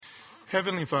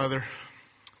Heavenly Father,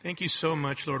 thank you so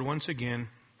much, Lord, once again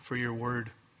for your word,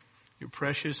 your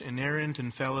precious, inerrant,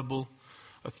 infallible,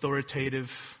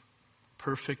 authoritative,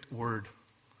 perfect word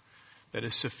that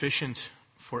is sufficient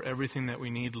for everything that we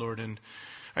need, Lord. And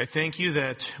I thank you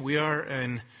that we are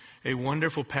in a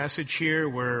wonderful passage here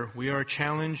where we are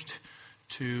challenged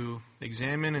to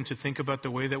examine and to think about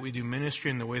the way that we do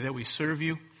ministry and the way that we serve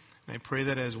you. And I pray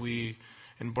that as we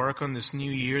embark on this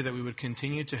new year, that we would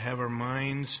continue to have our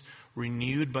minds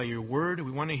renewed by your word.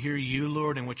 We want to hear you,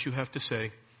 Lord, and what you have to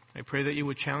say. I pray that you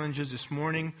would challenge us this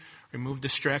morning, remove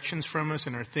distractions from us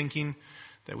in our thinking,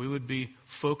 that we would be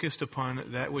focused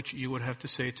upon that which you would have to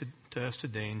say to us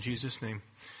today. In Jesus' name,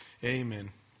 amen.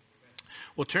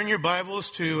 Well, turn your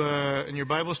Bibles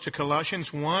to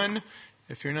Colossians 1,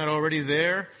 if you're not already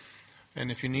there. And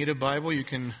if you need a Bible, you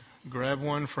can grab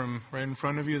one from right in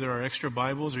front of you. There are extra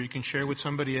Bibles, or you can share with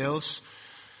somebody else.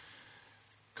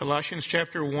 Colossians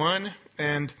chapter 1.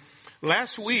 And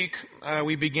last week,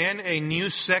 we began a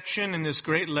new section in this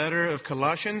great letter of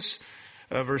Colossians,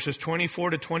 verses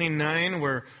 24 to 29,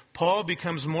 where Paul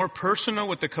becomes more personal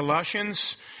with the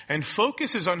Colossians and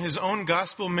focuses on his own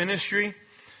gospel ministry,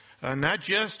 not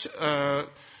just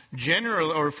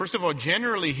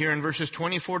generally here in verses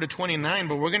 24 to 29,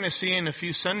 but we're going to see in a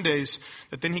few Sundays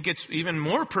that then he gets even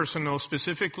more personal,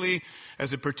 specifically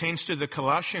as it pertains to the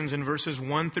Colossians in verses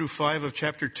 1 through 5 of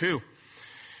chapter 2.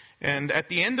 And at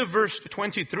the end of verse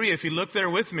 23, if you look there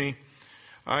with me,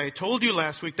 I told you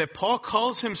last week that Paul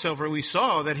calls himself, or we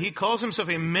saw that he calls himself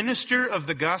a minister of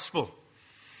the gospel.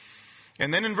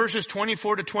 And then in verses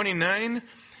 24 to 29,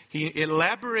 he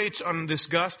elaborates on this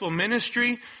gospel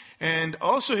ministry and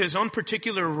also his own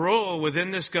particular role within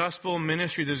this gospel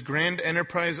ministry, this grand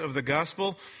enterprise of the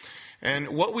gospel. And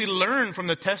what we learn from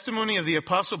the testimony of the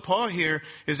Apostle Paul here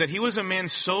is that he was a man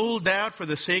sold out for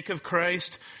the sake of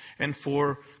Christ and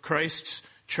for Christ's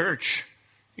church.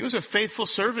 He was a faithful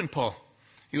servant, Paul.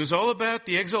 He was all about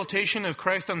the exaltation of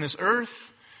Christ on this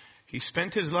earth. He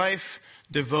spent his life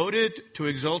devoted to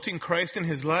exalting Christ in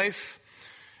his life.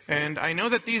 And I know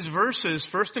that these verses,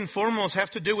 first and foremost,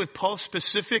 have to do with Paul's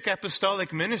specific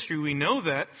apostolic ministry. We know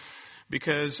that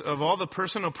because of all the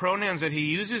personal pronouns that he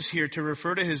uses here to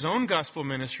refer to his own gospel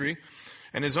ministry.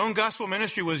 And his own gospel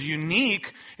ministry was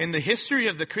unique in the history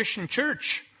of the Christian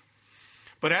church.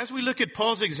 But as we look at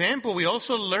Paul's example, we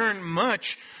also learn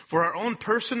much for our own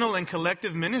personal and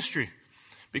collective ministry.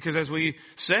 Because as we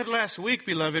said last week,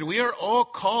 beloved, we are all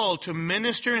called to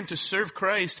minister and to serve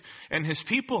Christ and his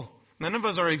people. None of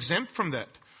us are exempt from that.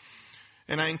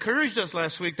 And I encouraged us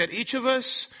last week that each of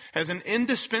us has an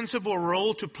indispensable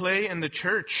role to play in the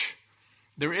church.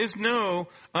 There is no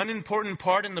unimportant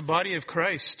part in the body of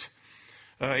Christ.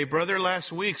 A brother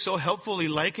last week so helpfully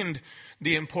likened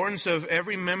the importance of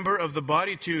every member of the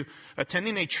body to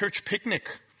attending a church picnic.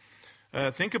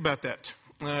 Think about that.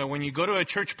 When you go to a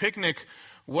church picnic,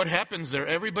 what happens there?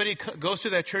 Everybody goes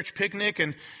to that church picnic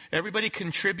and everybody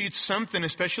contributes something,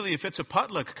 especially if it's a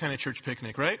potluck kind of church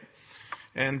picnic, right?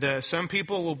 And some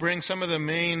people will bring some of the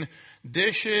main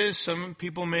dishes. Some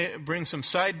people may bring some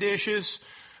side dishes.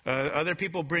 Other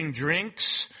people bring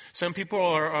drinks. Some people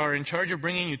are in charge of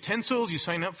bringing utensils. You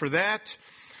sign up for that.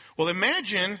 Well,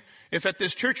 imagine if at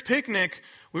this church picnic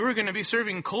we were going to be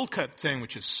serving cold cut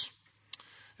sandwiches.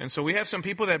 And so we have some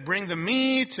people that bring the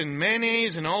meat and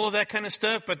mayonnaise and all of that kind of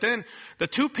stuff. But then the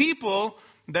two people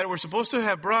that were supposed to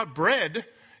have brought bread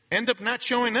end up not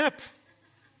showing up.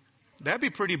 That'd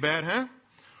be pretty bad, huh?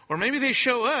 Or maybe they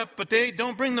show up, but they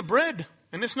don't bring the bread.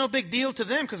 And it's no big deal to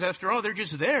them because after all, they're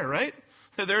just there, right?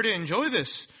 They're there to enjoy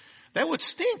this. That would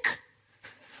stink,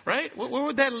 right? Where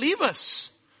would that leave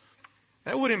us?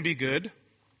 That wouldn't be good.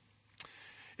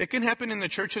 It can happen in the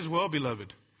church as well,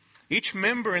 beloved. Each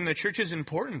member in the church is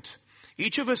important.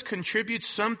 Each of us contributes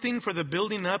something for the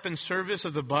building up and service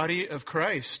of the body of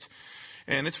Christ.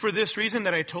 And it's for this reason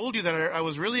that I told you that I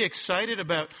was really excited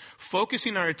about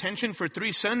focusing our attention for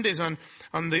 3 Sundays on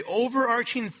the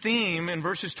overarching theme in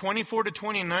verses 24 to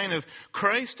 29 of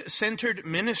Christ-centered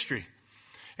ministry.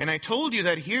 And I told you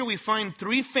that here we find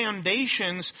 3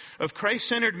 foundations of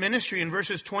Christ-centered ministry in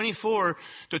verses 24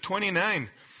 to 29.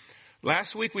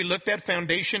 Last week we looked at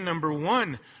foundation number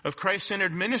 1 of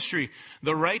Christ-centered ministry,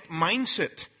 the right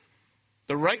mindset.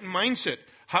 The right mindset.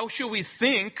 How should we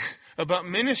think about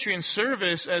ministry and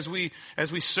service as we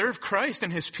serve Christ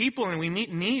and his people and we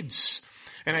meet needs?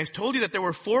 And I told you that there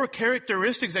were 4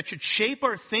 characteristics that should shape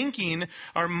our thinking,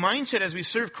 our mindset as we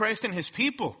serve Christ and his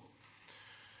people.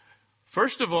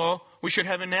 First of all, we should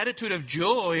have an attitude of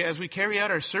joy as we carry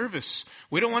out our service.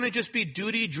 We don't want to just be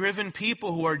duty-driven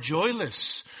people who are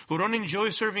joyless, who don't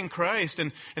enjoy serving Christ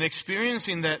and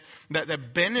experiencing that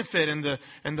benefit and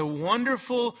the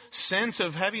wonderful sense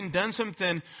of having done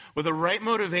something with the right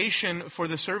motivation for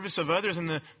the service of others and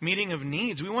the meeting of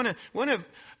needs. We want to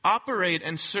operate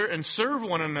and serve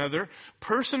one another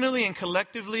personally and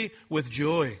collectively with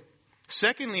joy.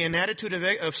 Secondly, an attitude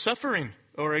of suffering,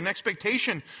 or an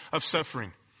expectation of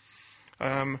suffering.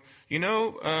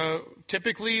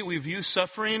 Typically we view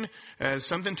suffering as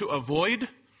something to avoid,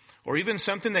 or even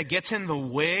something that gets in the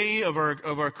way of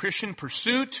our Christian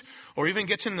pursuit, or even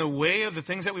gets in the way of the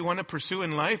things that we want to pursue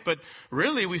in life. But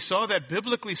really, we saw that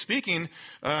biblically speaking,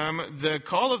 the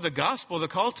call of the gospel, the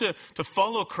call to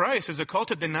follow Christ, is a call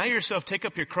to deny yourself, take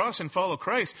up your cross, and follow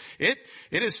Christ. It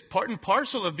is part and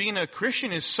parcel of being a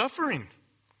Christian, is suffering.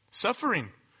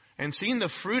 And seeing the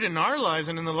fruit in our lives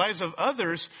and in the lives of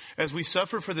others as we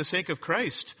suffer for the sake of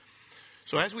Christ.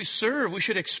 So as we serve, we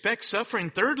should expect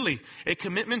suffering. Thirdly, a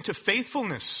commitment to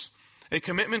faithfulness. A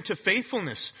commitment to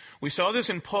faithfulness. We saw this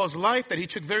in Paul's life, that he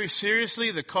took very seriously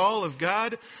the call of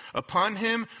God upon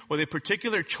him with a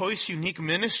particular choice, unique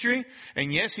ministry.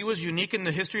 And yes, he was unique in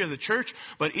the history of the church.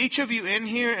 But each of you in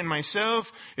here and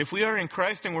myself, if we are in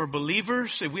Christ and we're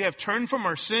believers, if we have turned from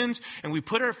our sins and we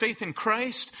put our faith in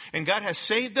Christ and God has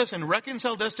saved us and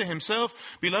reconciled us to himself,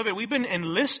 beloved, we've been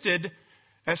enlisted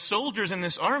as soldiers in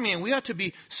this army, and we ought to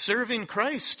be serving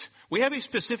Christ. We have a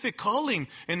specific calling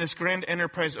in this grand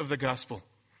enterprise of the gospel.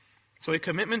 So a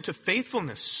commitment to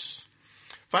faithfulness.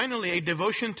 Finally, a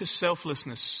devotion to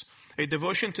selflessness. A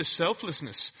devotion to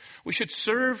selflessness. We should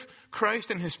serve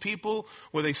Christ and his people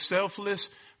with a selfless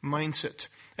mindset.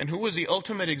 And who was the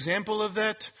ultimate example of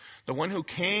that? The one who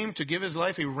came to give his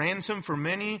life a ransom for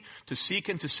many, to seek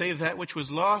and to save that which was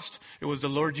lost. It was the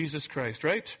Lord Jesus Christ,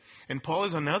 right? And Paul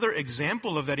is another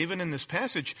example of that even in this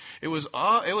passage. It was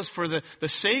for the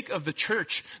sake of the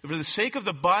church, for the sake of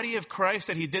the body of Christ,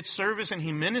 that he did service and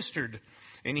he ministered.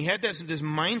 And he had this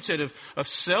mindset of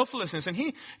selflessness. And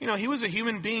he was a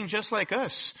human being just like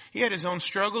us. He had his own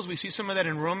struggles. We see some of that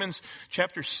in Romans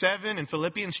chapter 7 and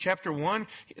Philippians chapter 1.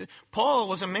 Paul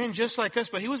was a man just like us,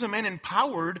 but he was a man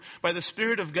empowered by the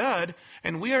Spirit of God.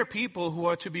 And we are people who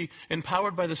are to be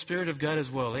empowered by the Spirit of God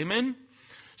as well. Amen?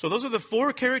 So those are the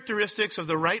 4 characteristics of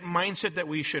the right mindset that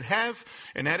we should have: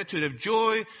 an attitude of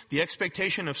joy, the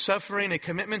expectation of suffering, a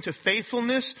commitment to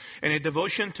faithfulness, and a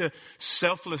devotion to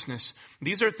selflessness.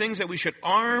 These are things that we should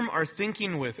arm our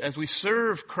thinking with as we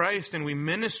serve Christ and we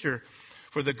minister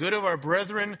for the good of our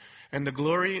brethren and the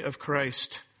glory of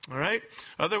Christ. All right?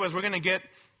 Otherwise, we're going to get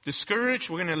discouraged,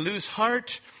 we're going to lose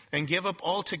heart, and give up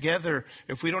altogether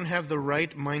if we don't have the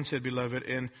right mindset, beloved,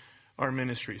 in our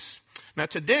ministries. Now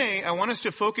today, I want us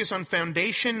to focus on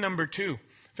foundation number 2.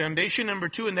 Foundation number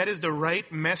 2, and that is the right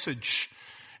message.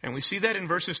 And we see that in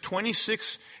verses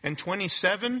 26 and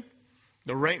 27.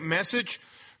 The right message.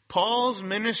 Paul's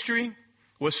ministry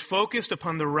was focused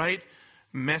upon the right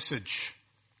message.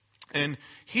 And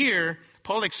here,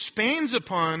 Paul expands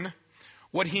upon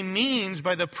what he means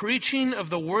by the preaching of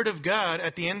the Word of God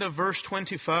at the end of verse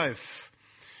 25.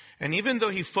 And even though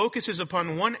he focuses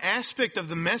upon one aspect of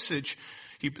the message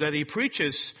that he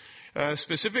preaches,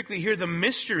 specifically here the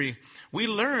mystery, we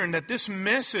learn that this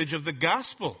message of the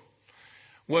gospel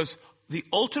was the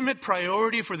ultimate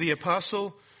priority for the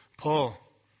apostle Paul.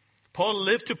 Paul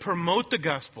lived to promote the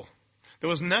gospel. There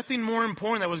was nothing more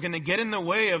important that was going to get in the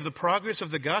way of the progress of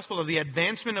the gospel, of the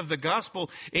advancement of the gospel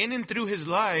in and through his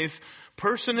life,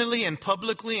 personally and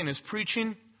publicly in his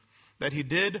preaching that he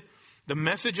did. The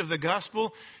message of the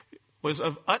gospel was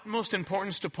of utmost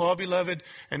importance to Paul, beloved,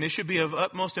 and it should be of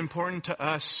utmost importance to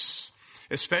us,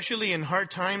 especially in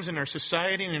hard times in our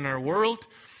society and in our world.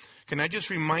 Can I just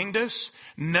remind us,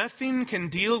 nothing can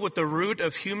deal with the root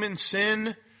of human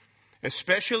sin,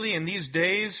 especially in these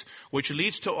days, which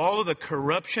leads to all of the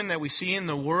corruption that we see in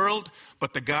the world,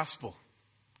 but the gospel.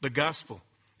 The gospel.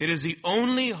 It is the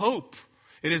only hope.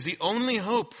 It is the only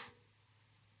hope.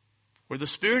 Where the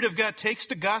Spirit of God takes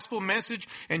the gospel message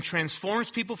and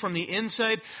transforms people from the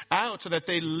inside out so that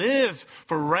they live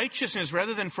for righteousness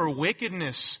rather than for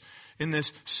wickedness in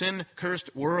this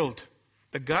sin-cursed world.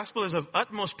 The gospel is of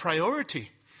utmost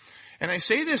priority. And I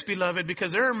say this, beloved,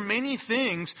 because there are many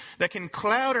things that can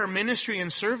cloud our ministry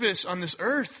and service on this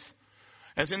earth.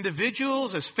 As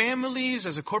individuals, as families,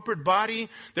 as a corporate body,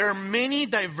 there are many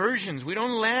diversions. We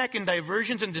don't lack in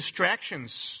diversions and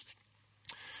distractions.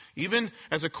 Even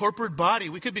as a corporate body,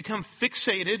 we could become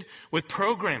fixated with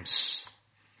programs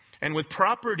and with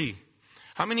property.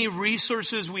 How many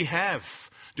resources we have?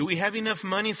 Do we have enough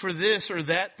money for this or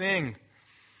that thing?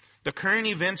 the current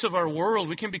events of our world.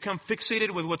 We can become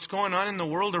fixated with what's going on in the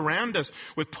world around us,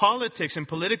 with politics and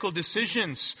political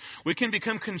decisions. We can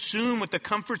become consumed with the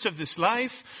comforts of this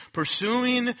life,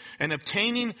 pursuing and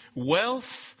obtaining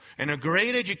wealth and a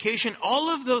great education. All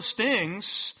of those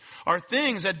things are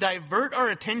things that divert our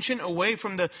attention away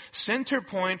from the center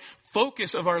point,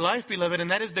 focus of our life, beloved,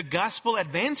 and that is the gospel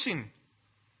advancing.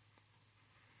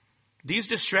 These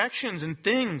distractions and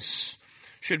things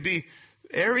should be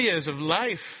areas of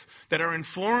life that are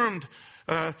informed,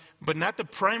 but not the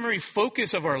primary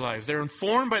focus of our lives. They're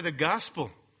informed by the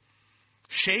gospel,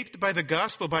 shaped by the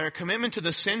gospel, by our commitment to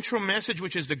the central message,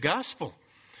 which is the gospel.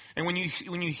 And when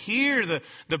you hear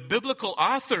the biblical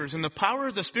authors and the power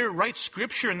of the Spirit write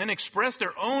Scripture and then express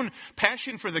their own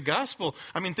passion for the gospel,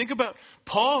 I mean, think about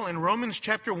Paul in Romans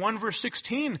chapter 1, verse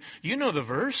 16. You know the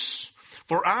verse.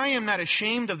 For I am not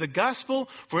ashamed of the gospel,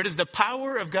 for it is the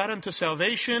power of God unto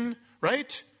salvation,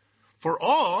 right? For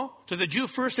all, to the Jew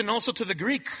first and also to the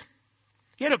Greek.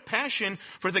 He had a passion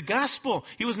for the gospel.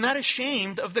 He was not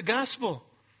ashamed of the gospel.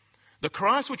 The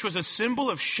cross, which was a symbol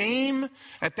of shame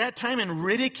at that time and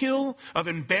ridicule, of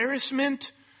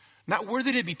embarrassment, not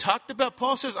worthy to be talked about.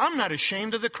 Paul says, I'm not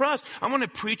ashamed of the cross. I want to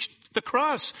preach the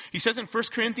cross. He says in 1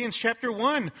 Corinthians chapter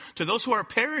 1, to those who are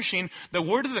perishing, the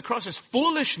word of the cross is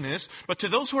foolishness, but to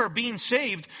those who are being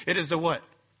saved, it is the what?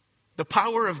 The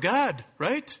power of God,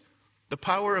 right? The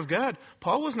power of God.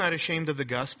 Paul was not ashamed of the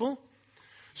gospel.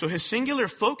 So his singular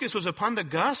focus was upon the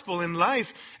gospel in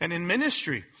life and in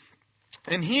ministry.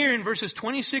 And here in verses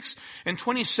 26 and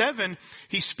 27,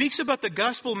 he speaks about the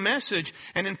gospel message,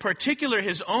 and in particular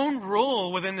his own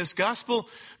role within this gospel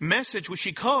message, which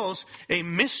he calls a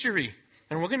mystery.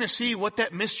 And we're going to see what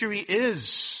that mystery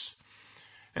is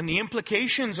and the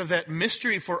implications of that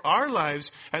mystery for our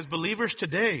lives as believers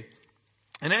today.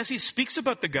 And as he speaks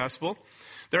about the gospel,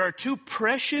 there are two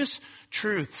precious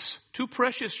truths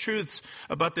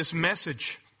about this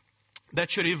message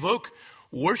that should evoke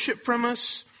worship from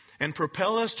us and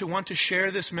propel us to want to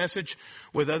share this message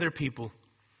with other people.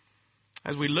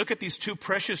 As we look at these two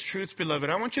precious truths, beloved,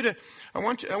 I want you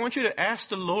to ask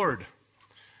the Lord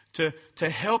to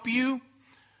help you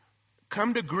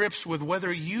come to grips with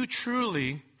whether you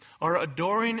truly are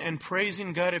adoring and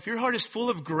praising God, if your heart is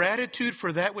full of gratitude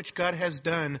for that which God has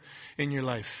done in your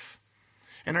life.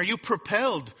 And are you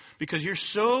propelled because you're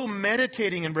so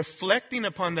meditating and reflecting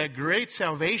upon that great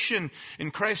salvation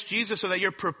in Christ Jesus so that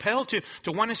you're propelled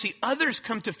to want to see others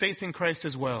come to faith in Christ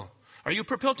as well? Are you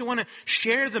propelled to want to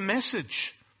share the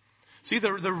message? See,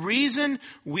 the reason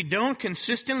we don't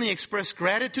consistently express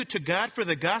gratitude to God for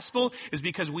the gospel is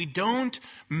because we don't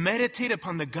meditate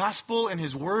upon the gospel and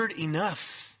His word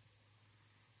enough.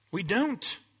 We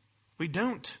don't.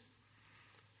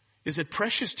 Is it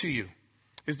precious to you?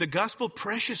 Is the gospel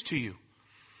precious to you?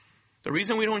 The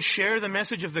reason we don't share the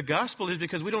message of the gospel is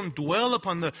because we don't dwell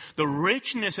upon the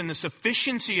richness and the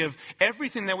sufficiency of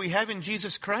everything that we have in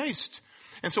Jesus Christ.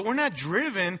 And so we're not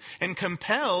driven and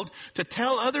compelled to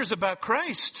tell others about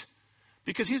Christ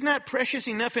because He's not precious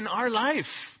enough in our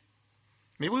life.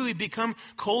 Maybe we become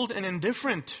cold and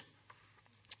indifferent.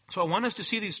 So I want us to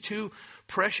see these two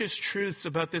precious truths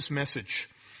about this message,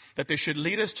 that they should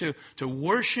lead us to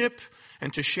worship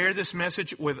and to share this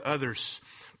message with others.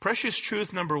 Precious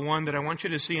truth number one that I want you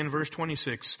to see in verse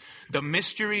 26, the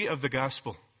mystery of the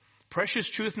gospel. Precious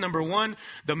truth number one,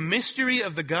 the mystery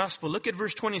of the gospel. Look at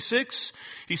verse 26.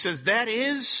 He says, that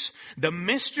is the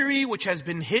mystery which has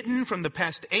been hidden from the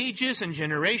past ages and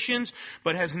generations,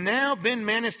 but has now been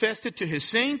manifested to His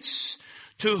saints,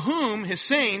 to whom His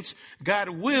saints God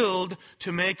willed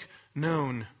to make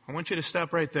known. I want you to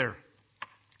stop right there.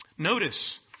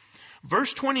 Notice,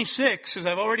 verse 26, as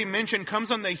I've already mentioned,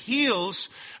 comes on the heels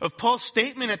of Paul's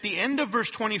statement at the end of verse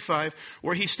 25,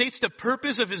 where he states the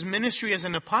purpose of his ministry as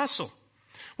an apostle,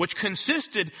 which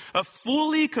consisted of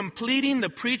fully completing the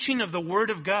preaching of the Word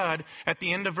of God at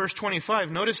the end of verse 25.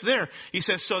 Notice there, he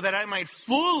says, so that I might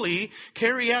fully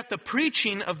carry out the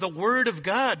preaching of the Word of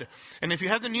God. And if you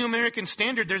have the New American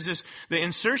Standard, there's the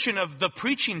insertion of the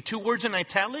preaching, 2 words in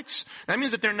italics. That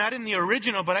means that they're not in the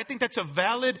original, but I think that's a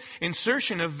valid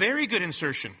insertion, a very good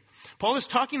insertion. Paul is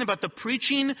talking about the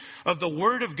preaching of the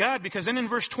Word of God, because then in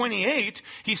verse 28,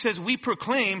 he says, we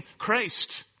proclaim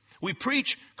Christ. We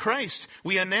preach Christ.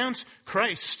 We announce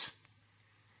Christ.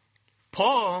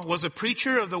 Paul was a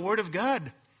preacher of the Word of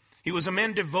God. He was a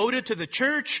man devoted to the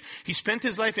church. He spent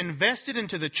his life invested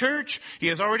into the church. He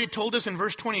has already told us in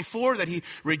verse 24 that he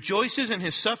rejoices in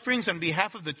his sufferings on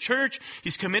behalf of the church.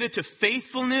 He's committed to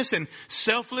faithfulness and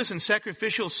selfless and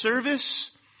sacrificial service.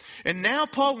 And now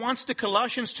Paul wants the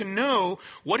Colossians to know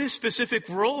what his specific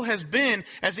role has been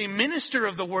as a minister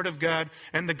of the Word of God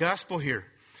and the gospel here.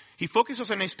 He focuses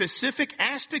on a specific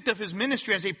aspect of his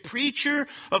ministry as a preacher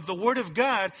of the Word of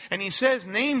God, and he says,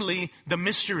 namely, the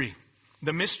mystery.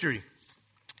 The mystery.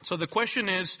 So the question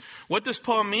is, what does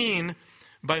Paul mean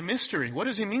by mystery? What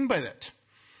does he mean by that?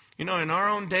 In our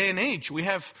own day and age, we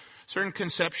have certain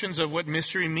conceptions of what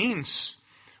mystery means.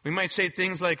 We might say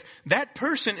things like, that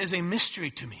person is a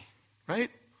mystery to me, right?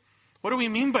 What do we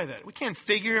mean by that? We can't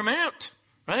figure him out,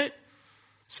 right?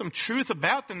 Some truth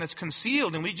about them that's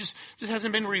concealed and we just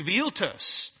hasn't been revealed to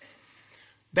us.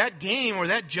 That game or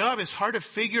that job is hard to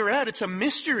figure out. It's a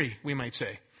mystery, we might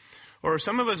say. Or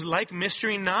some of us like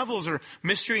mystery novels or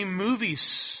mystery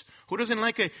movies. Who doesn't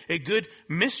like a good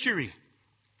mystery?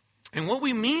 And what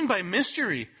we mean by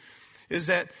mystery is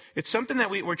that it's something that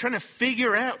we're trying to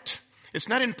figure out. It's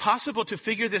not impossible to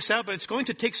figure this out, but it's going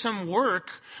to take some work.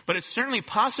 But it's certainly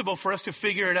possible for us to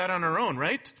figure it out on our own,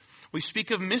 right? We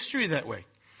speak of mystery that way.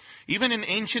 Even in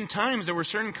ancient times, there were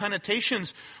certain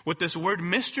connotations with this word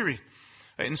mystery.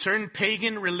 In certain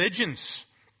pagan religions,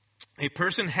 a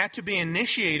person had to be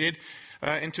initiated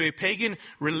into a pagan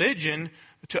religion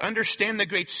to understand the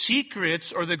great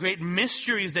secrets or the great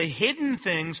mysteries, the hidden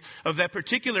things of that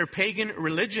particular pagan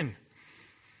religion.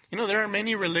 There are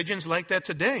many religions like that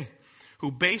today who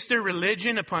base their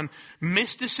religion upon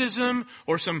mysticism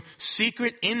or some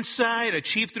secret insight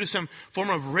achieved through some form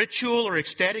of ritual or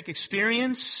ecstatic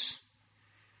experience.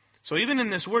 So even in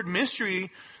this word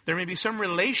mystery, there may be some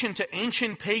relation to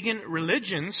ancient pagan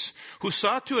religions who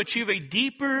sought to achieve a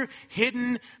deeper,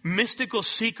 hidden, mystical,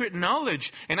 secret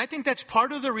knowledge. And I think that's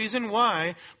part of the reason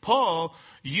why Paul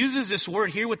uses this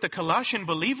word here with the Colossian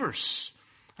believers.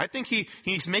 I think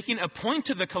he's making a point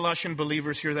to the Colossian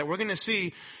believers here that we're going to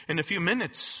see in a few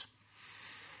minutes.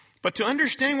 But to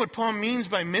understand what Paul means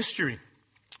by mystery,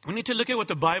 we need to look at what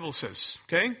the Bible says,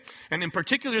 okay? And in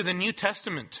particular, the New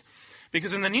Testament.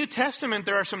 Because in the New Testament,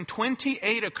 there are some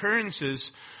 28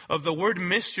 occurrences of the word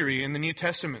mystery in the New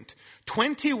Testament.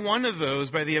 21 of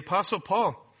those by the Apostle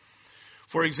Paul.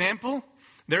 For example,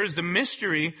 there is the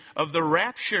mystery of the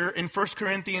rapture in 1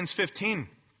 Corinthians 15.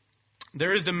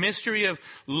 There is the mystery of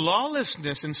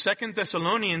lawlessness in 2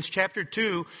 Thessalonians chapter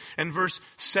 2 and verse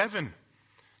 7.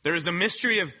 There is the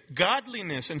mystery of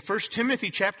godliness in 1 Timothy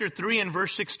chapter 3 and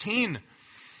verse 16.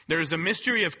 There is a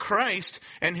mystery of Christ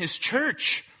and His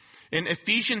church in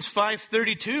Ephesians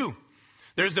 5:32.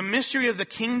 There's the mystery of the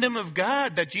kingdom of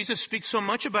God that Jesus speaks so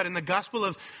much about in the Gospel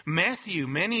of Matthew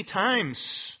many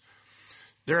times.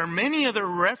 There are many other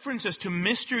references to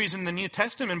mysteries in the New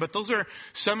Testament, but those are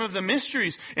some of the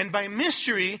mysteries. And by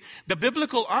mystery, the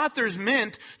biblical authors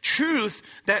meant truth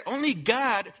that only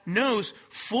God knows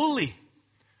fully.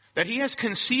 That He has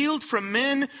concealed from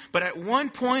men, but at one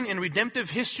point in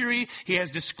redemptive history, He has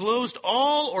disclosed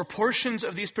all or portions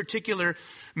of these particular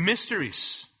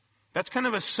mysteries. That's kind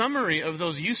of a summary of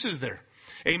those uses there.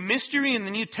 A mystery in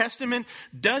the New Testament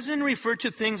doesn't refer to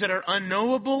things that are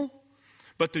unknowable,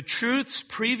 but the truths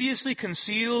previously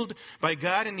concealed by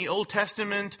God in the Old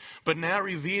Testament, but now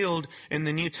revealed in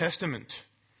the New Testament.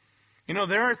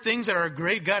 There are things that our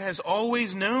great God has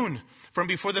always known from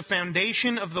before the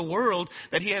foundation of the world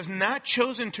that He has not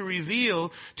chosen to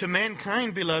reveal to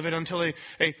mankind, beloved, until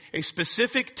a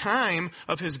specific time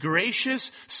of His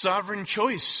gracious, sovereign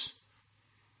choice.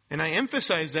 And I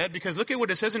emphasize that because look at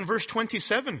what it says in verse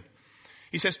 27.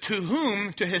 He says, to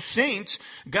whom, to His saints,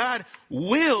 God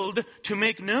willed to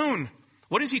make known.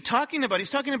 What is He talking about? He's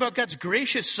talking about God's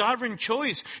gracious, sovereign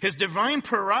choice, His divine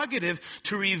prerogative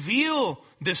to reveal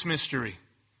this mystery.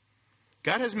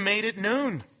 God has made it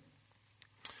known.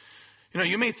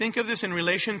 You may think of this in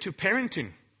relation to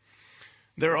parenting.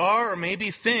 There are or may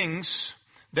be things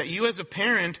that you as a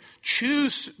parent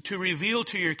choose to reveal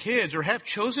to your kids or have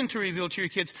chosen to reveal to your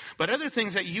kids, but other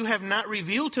things that you have not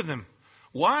revealed to them.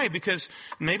 Why? Because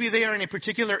maybe they are in a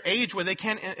particular age where they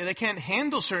can't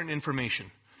handle certain information.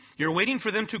 You're waiting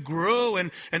for them to grow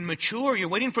and mature. You're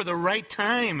waiting for the right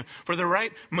time, for the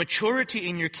right maturity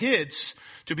in your kids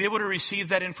to be able to receive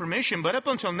that information. But up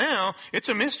until now, it's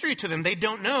a mystery to them. They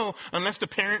don't know unless the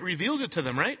parent reveals it to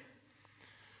them, right?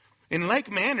 In like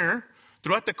manner,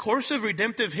 throughout the course of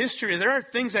redemptive history, there are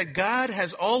things that God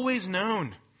has always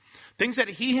known. Things that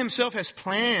He Himself has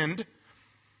planned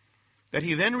that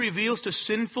He then reveals to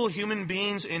sinful human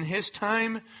beings in His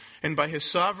time and by His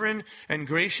sovereign and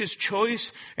gracious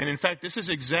choice. And in fact, this is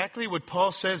exactly what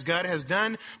Paul says God has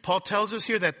done. Paul tells us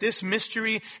here that this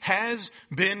mystery has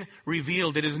been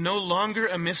revealed. It is no longer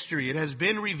a mystery. It has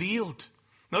been revealed.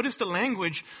 Notice the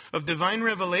language of divine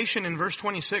revelation in verse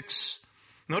 26.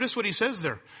 Notice what he says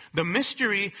there. The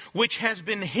mystery which has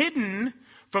been hidden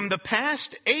from the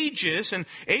past ages, and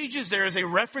ages there is a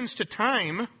reference to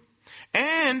time,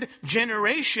 and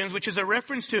generations, which is a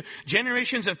reference to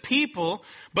generations of people,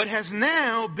 but has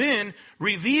now been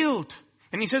revealed.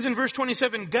 And he says in verse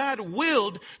 27, God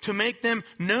willed to make them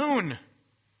known.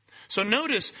 So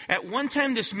notice, at one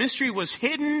time this mystery was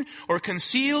hidden or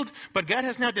concealed, but God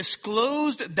has now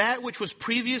disclosed that which was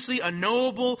previously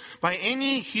unknowable by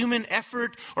any human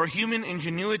effort or human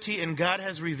ingenuity, and God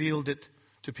has revealed it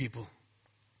to people.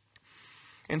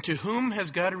 And to whom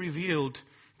has God revealed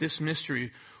this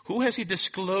mystery? Who has he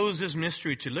disclosed this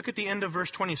mystery to? Look at the end of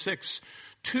verse 26.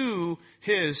 To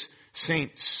his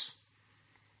saints.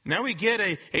 Now we get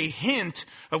a hint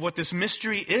of what this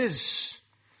mystery is.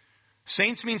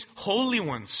 Saints means holy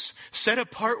ones, set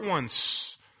apart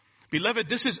ones. Beloved,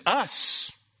 this is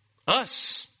us.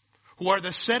 Us, who are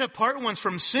the set apart ones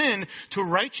from sin to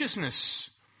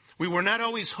righteousness. We were not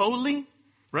always holy,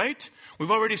 right?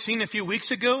 We've already seen a few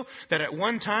weeks ago that at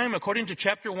one time, according to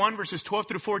chapter 1, verses 12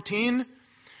 through 14,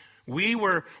 we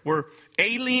were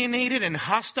alienated and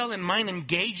hostile in mind,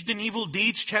 engaged in evil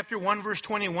deeds. Chapter 1 verse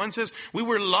 21 says, we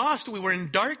were lost, we were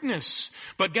in darkness,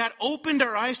 but God opened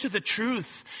our eyes to the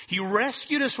truth. He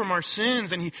rescued us from our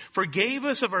sins and He forgave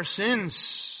us of our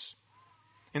sins.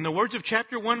 In the words of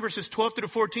chapter 1 verses 12 through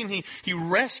 14, He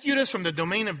rescued us from the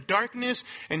domain of darkness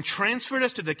and transferred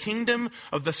us to the kingdom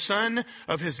of the Son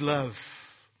of His love.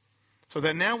 So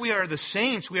that now we are the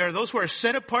saints. We are those who are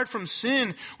set apart from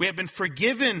sin. We have been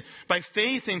forgiven by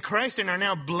faith in Christ and are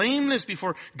now blameless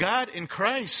before God in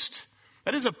Christ.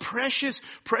 That is a precious,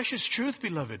 precious truth,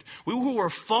 beloved. We who were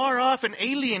far off and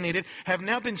alienated have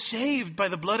now been saved by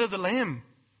the blood of the Lamb.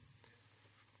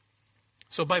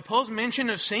 So by Paul's mention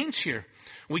of saints here,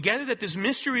 we gather that this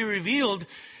mystery revealed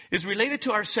is related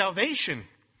to our salvation.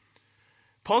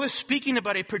 Paul is speaking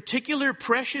about a particular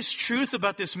precious truth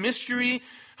about this mystery.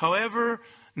 However,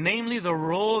 namely the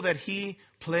role that he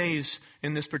plays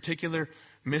in this particular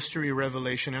mystery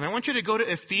revelation. And I want you to go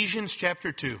to Ephesians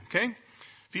chapter 2, okay?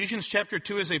 Ephesians chapter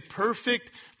 2 is a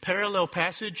perfect parallel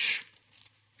passage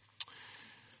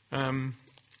to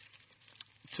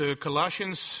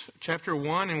Colossians chapter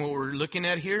 1 and what we're looking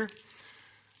at here.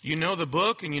 You know the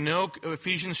book and you know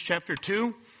Ephesians chapter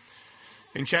 2.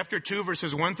 In chapter 2,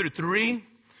 verses 1 through 3,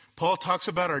 Paul talks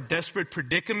about our desperate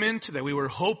predicament, that we were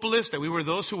hopeless, that we were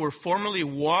those who were formerly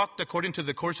walked according to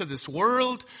the course of this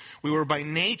world. We were by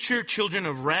nature children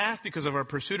of wrath because of our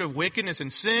pursuit of wickedness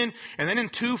and sin. And then in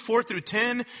 2:4 through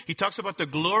 10, he talks about the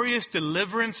glorious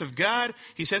deliverance of God.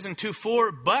 He says in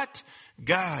 2:4, but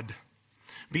God,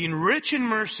 being rich in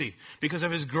mercy, because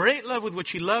of His great love with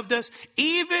which He loved us,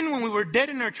 even when we were dead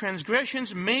in our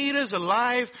transgressions, made us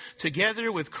alive together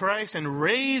with Christ and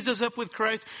raised us up with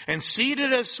Christ and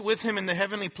seated us with Him in the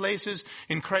heavenly places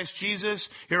in Christ Jesus.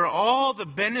 Here are all the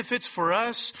benefits for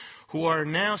us who are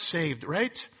now saved,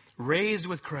 right? Raised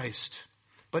with Christ.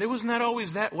 But it was not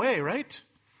always that way, right?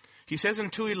 He says in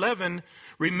 2:11,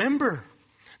 remember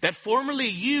that formerly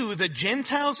you, the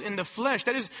Gentiles in the flesh,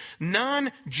 that is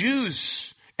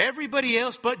non-Jews, everybody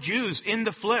else but Jews in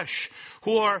the flesh,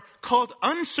 who are called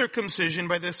uncircumcision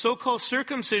by the so-called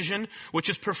circumcision, which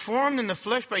is performed in the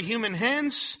flesh by human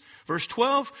hands. Verse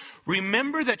 12,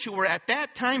 remember that you were at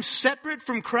that time separate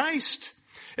from Christ,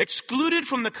 excluded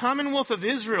from the commonwealth of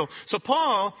Israel. So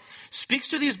Paul speaks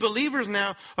to these believers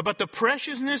now about the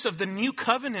preciousness of the new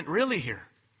covenant really here.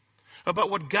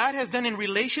 About what God has done in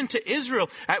relation to Israel.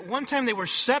 At one time they were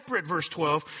separate, verse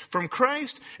 12, from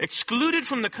Christ, excluded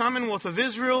from the commonwealth of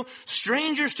Israel,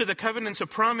 strangers to the covenants of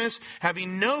promise,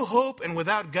 having no hope and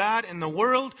without God in the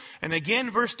world. And again,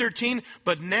 verse 13,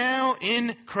 but now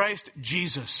in Christ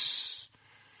Jesus.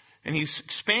 And he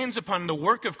expands upon the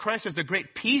work of Christ as the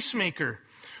great peacemaker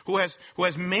who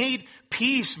has made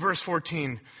peace, verse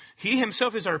 14. He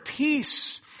himself is our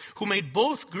peace, who made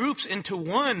both groups into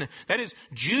one. That is,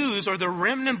 Jews, or the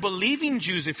remnant believing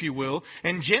Jews, if you will,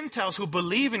 and Gentiles who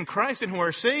believe in Christ and who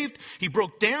are saved. He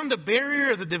broke down the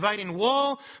barrier of the dividing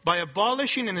wall by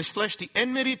abolishing in His flesh the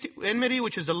enmity,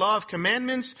 which is the law of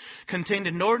commandments contained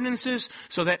in ordinances,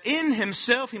 so that in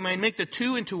Himself He might make the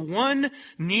two into one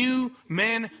new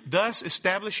man, thus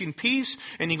establishing peace.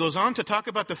 And he goes on to talk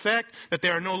about the fact that they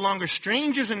are no longer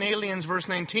strangers and aliens, verse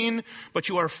 19, but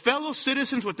you are fellow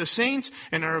citizens with the saints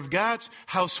and are of God's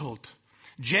household.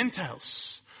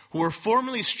 Gentiles who were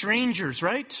formerly strangers,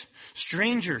 right?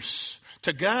 Strangers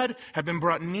to God have been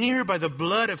brought near by the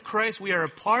blood of Christ. We are a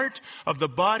part of the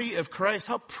body of Christ.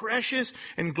 How precious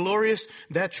and glorious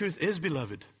that truth is,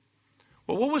 beloved.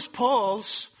 Well, what was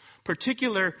Paul's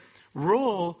particular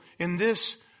role in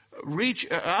this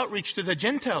outreach to the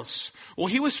Gentiles. Well,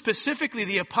 he was specifically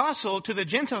the apostle to the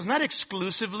Gentiles, not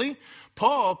exclusively.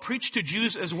 Paul preached to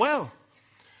Jews as well.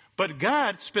 But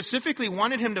God specifically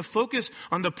wanted him to focus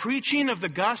on the preaching of the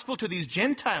gospel to these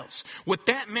Gentiles with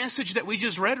that message that we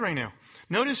just read right now.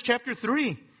 Notice chapter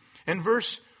 3 and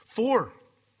verse 4.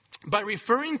 By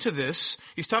referring to this,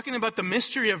 he's talking about the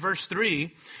mystery of verse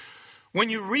 3. When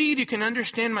you read, you can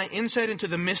understand my insight into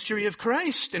the mystery of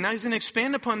Christ. And I was going to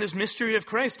expand upon this mystery of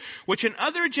Christ, which in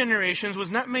other generations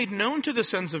was not made known to the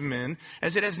sons of men,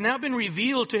 as it has now been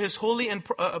revealed to his holy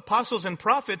apostles and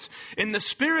prophets in the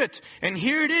Spirit. And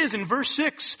here it is in verse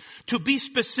 6, to be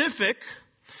specific,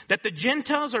 that the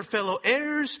Gentiles are fellow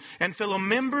heirs and fellow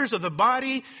members of the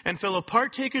body and fellow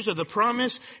partakers of the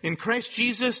promise in Christ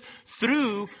Jesus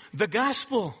through the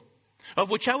gospel, of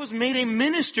which I was made a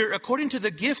minister according to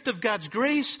the gift of God's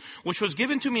grace, which was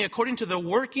given to me according to the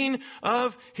working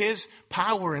of his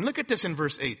power. And look at this in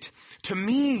verse 8. To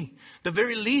me, the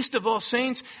very least of all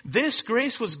saints, this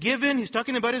grace was given, he's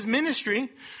talking about his ministry,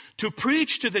 to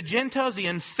preach to the Gentiles the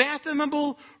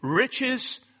unfathomable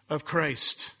riches of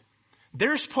Christ.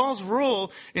 There's Paul's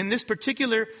role in this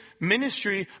particular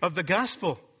ministry of the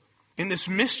gospel. In this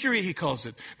mystery, he calls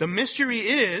it. The mystery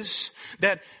is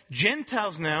that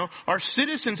Gentiles now are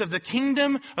citizens of the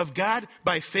kingdom of God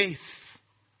by faith.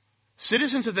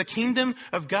 Citizens of the kingdom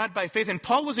of God by faith. And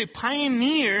Paul was a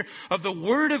pioneer of the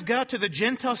word of God to the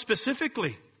Gentiles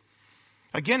specifically.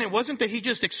 Again, it wasn't that he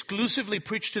just exclusively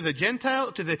preached to the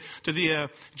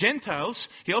Gentiles.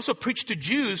 He also preached to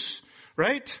Jews,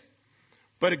 right?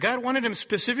 But God wanted him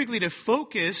specifically to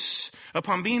focus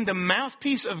upon being the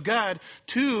mouthpiece of God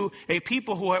to a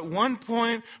people who at one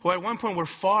point were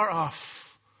far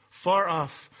off,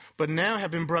 but now have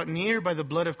been brought near by the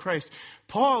blood of Christ.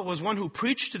 Paul was one who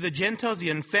preached to the Gentiles the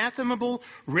unfathomable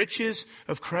riches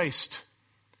of Christ.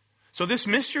 So this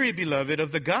mystery, beloved,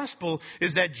 of the gospel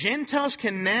is that Gentiles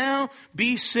can now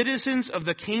be citizens of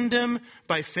the kingdom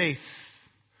by faith.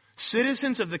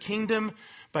 Citizens of the kingdom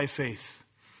by faith.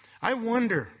 I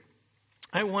wonder,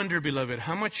 beloved,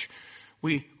 how much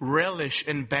we relish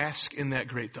and bask in that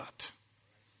great thought.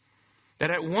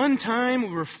 That at one time we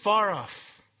were far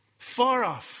off,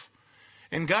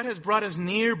 and God has brought us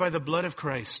near by the blood of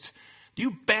Christ. Do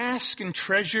you bask and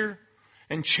treasure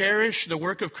and cherish the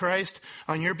work of Christ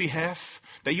on your behalf?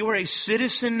 That you are a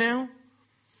citizen now,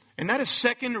 and not a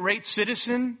second-rate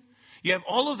citizen? You have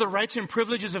all of the rights and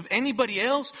privileges of anybody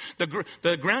else.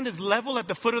 The ground is level at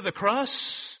the foot of the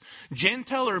cross.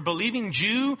 Gentile or believing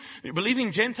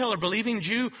Gentile or believing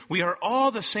Jew, we are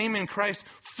all the same in Christ,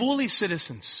 fully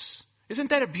citizens. Isn't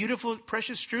that a beautiful,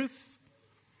 precious truth?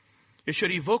 It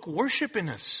should evoke worship in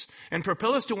us and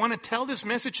propel us to want to tell this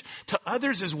message to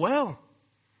others as well.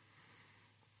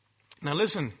 Now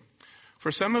listen,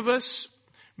 for some of us,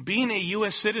 being a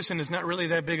U.S. citizen is not really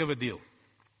that big of a deal.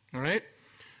 All right?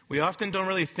 We often don't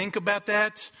really think about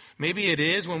that. Maybe it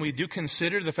is when we do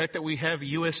consider the fact that we have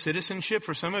U.S. citizenship.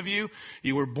 For some of you,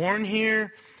 you were born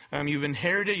here. You've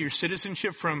inherited your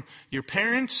citizenship from your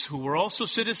parents who were also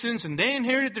citizens, and they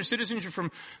inherited their citizenship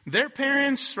from their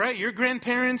parents, right? Your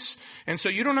grandparents. And so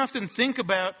you don't often think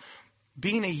about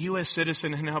being a U.S.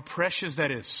 citizen and how precious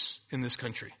that is in this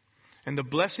country and the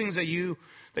blessings that you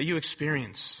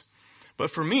experience.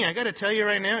 But for me, I got to tell you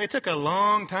right now, it took a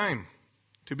long time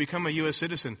to become a U.S.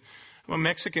 citizen. I'm a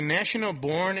Mexican national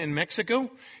born in Mexico.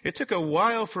 It took a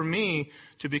while for me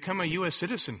to become a U.S.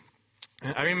 citizen.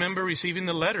 I remember receiving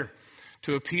the letter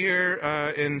to appear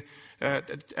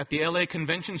at the L.A.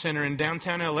 Convention Center in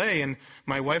downtown L.A. And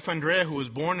my wife, Andrea, who was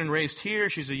born and raised here,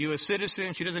 she's a U.S.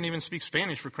 citizen. She doesn't even speak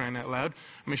Spanish, for crying out loud.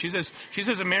 I mean, she's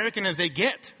as American as they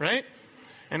get, right?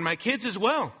 And my kids as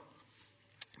well.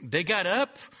 They got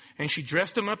up, and she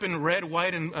dressed them up in red,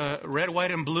 white,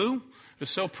 and blue. It was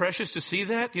so precious to see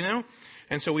that, you know.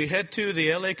 And so we head to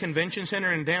the LA Convention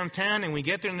Center in downtown, and we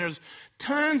get there, and there's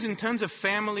tons and tons of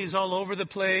families all over the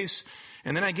place.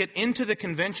 And then I get into the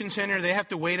convention center. They have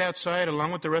to wait outside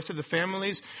along with the rest of the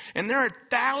families. And there are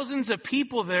thousands of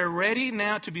people there ready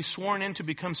now to be sworn in to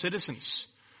become citizens.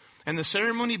 And the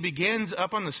ceremony begins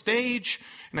up on the stage,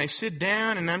 and I sit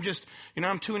down, and I'm just,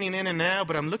 I'm tuning in and out,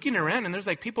 but I'm looking around, and there's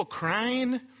like people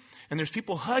crying. And there's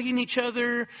people hugging each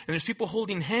other, and there's people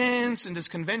holding hands in this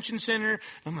convention center.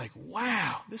 I'm like,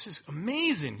 wow, this is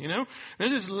amazing,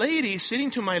 There's this lady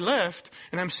sitting to my left,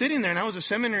 and I'm sitting there, and I was a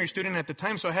seminary student at the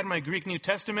time, so I had my Greek New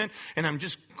Testament, and I'm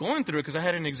just going through it because I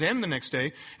had an exam the next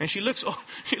day. And she looks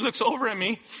over at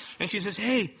me, and she says,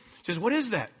 what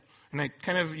is that? And I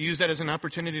kind of used that as an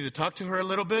opportunity to talk to her a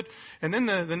little bit. And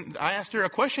then I asked her a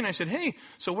question. I said, hey,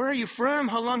 so where are you from?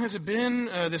 How long has it been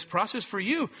this process for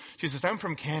you? She says, I'm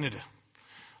from Canada.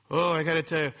 Oh, I got to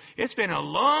tell you, it's been a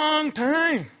long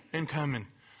time in coming.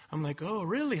 I'm like, oh,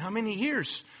 really? How many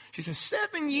years? She says,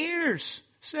 7 years.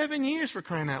 7 years, for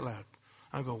crying out loud.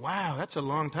 I go, wow, that's a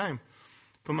long time.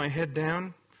 Put my head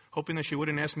down, hoping that she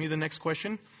wouldn't ask me the next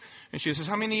question. And she says,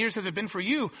 how many years has it been for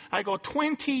you? I go,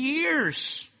 20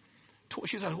 years.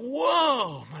 She said,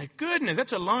 whoa, my goodness,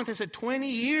 that's a long time. I said, 20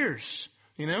 years,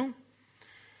 you know.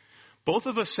 Both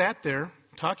of us sat there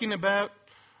talking about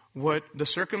what the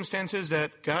circumstances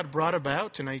that God brought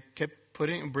about, and I kept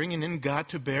bringing in God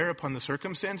to bear upon the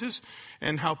circumstances,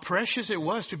 and how precious it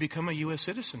was to become a U.S.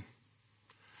 citizen.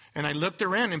 And I looked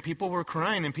around, and people were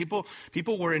crying, and people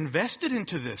were invested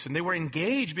into this, and they were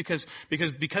engaged because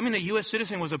becoming a U.S.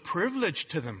 citizen was a privilege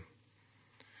to them.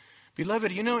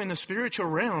 Beloved, you know, in the spiritual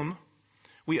realm,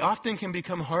 we often can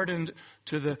become hardened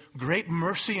to the great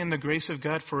mercy and the grace of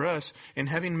God for us in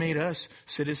having made us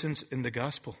citizens in the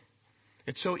gospel.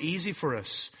 It's so easy for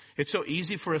us. It's so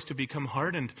easy for us to become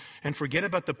hardened and forget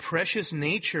about the precious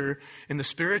nature in the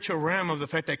spiritual realm of the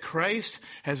fact that Christ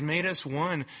has made us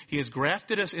one. He has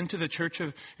grafted us into the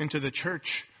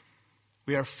church.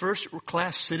 We are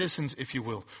first-class citizens, if you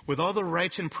will, with all the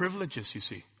rights and privileges, you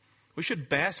see. We should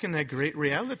bask in that great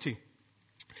reality.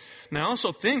 Now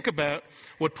also think about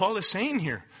what Paul is saying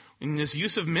here in this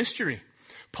use of mystery.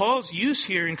 Paul's use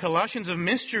here in Colossians of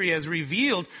mystery as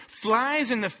revealed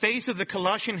flies in the face of the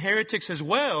Colossian heretics as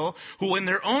well, who in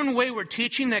their own way were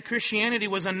teaching that Christianity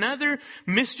was another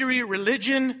mystery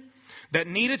religion that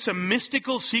needed some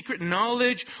mystical secret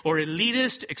knowledge or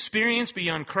elitist experience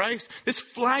beyond Christ. This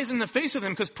flies in the face of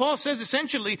them because Paul says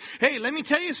essentially, hey, let me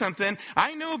tell you something.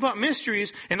 I know about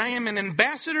mysteries and I am an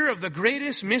ambassador of the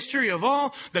greatest mystery of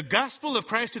all, the gospel of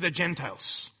Christ to the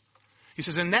Gentiles. He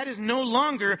says, and that is no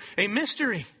longer a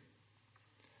mystery.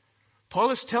 Paul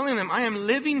is telling them, I am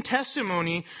living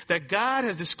testimony that God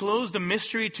has disclosed the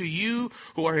mystery to you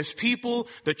who are his people,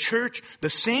 the church, the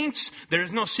saints. There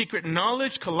is no secret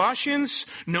knowledge, Colossians,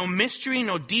 no mystery,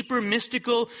 no deeper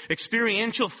mystical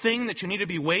experiential thing that you need to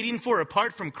be waiting for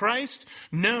apart from Christ.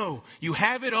 No, you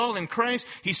have it all in Christ.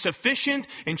 He's sufficient.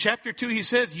 In chapter 2, he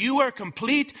says, you are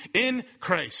complete in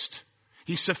Christ.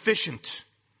 He's sufficient.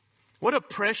 What a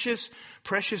precious,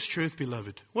 precious truth,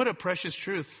 beloved. What a precious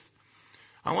truth.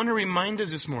 I want to remind us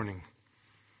this morning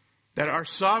that our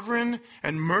sovereign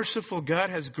and merciful God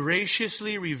has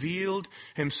graciously revealed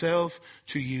himself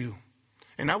to you.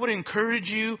 And I would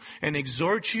encourage you and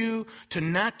exhort you to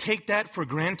not take that for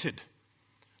granted.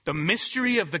 The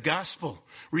mystery of the gospel,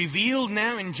 revealed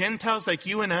now in Gentiles like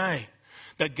you and I,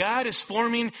 that God is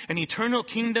forming an eternal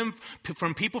kingdom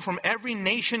from people from every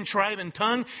nation, tribe, and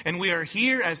tongue, and we are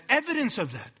here as evidence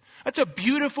of that. That's a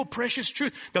beautiful, precious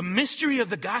truth. The mystery of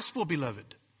the gospel,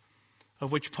 beloved,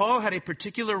 of which Paul had a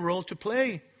particular role to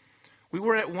play. We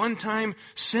were at one time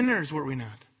sinners, were we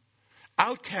not?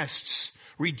 Outcasts,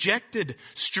 rejected,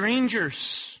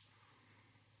 strangers,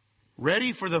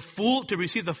 ready for to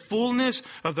receive the fullness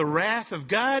of the wrath of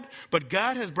God. But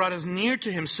God has brought us near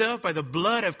to himself by the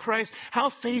blood of Christ. How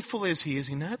faithful is he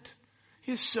not?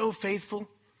 He is so faithful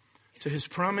to his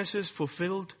promises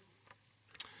fulfilled.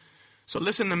 So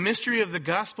listen, the mystery of the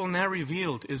gospel now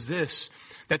revealed is this,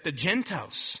 that the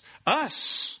Gentiles,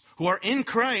 us who are in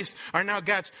Christ, are now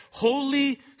God's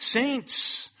holy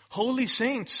saints. Holy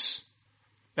saints.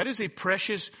 That is a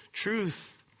precious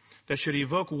truth that should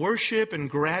evoke worship and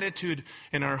gratitude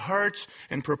in our hearts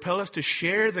and propel us to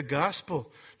share the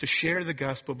gospel,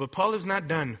 But Paul is not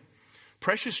done.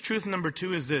 Precious truth number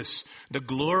 2 is this, the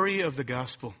glory of the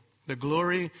gospel. The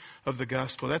glory of the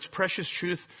gospel. That's precious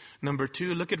truth number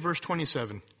 2. Look at verse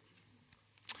 27.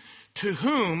 To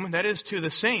whom, that is to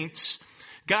the saints,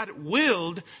 God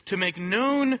willed to make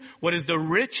known what is the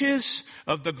riches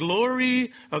of the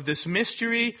glory of this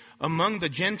mystery among the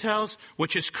Gentiles,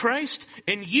 which is Christ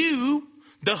in you,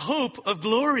 the hope of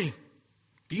glory.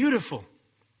 Beautiful.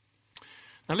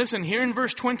 Now listen, here in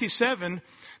verse 27,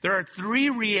 there are 3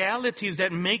 realities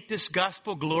that make this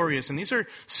gospel glorious. And these are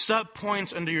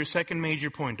sub-points under your second major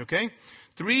point, okay?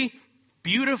 3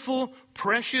 beautiful,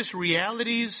 precious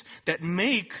realities that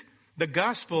make the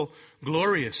gospel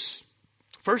glorious.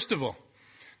 First of all,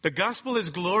 the gospel is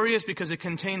glorious because it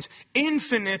contains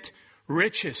infinite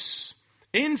riches.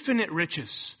 Infinite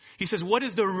riches. He says, what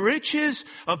is the riches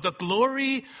of the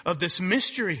glory of this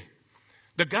mystery?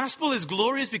 The gospel is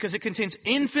glorious because it contains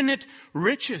infinite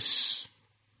riches.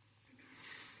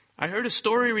 I heard a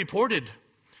story reported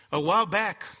a while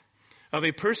back of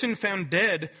a person found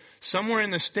dead somewhere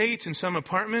in the States in some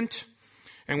apartment.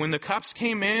 And when the cops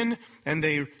came in and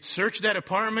they searched that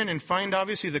apartment and find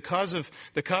obviously the cause of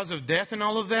death and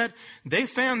all of that, they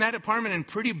found that apartment in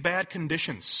pretty bad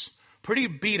conditions, pretty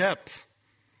beat up.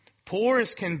 poor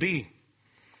as can be.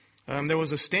 There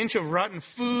was a stench of rotten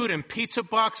food and pizza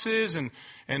boxes and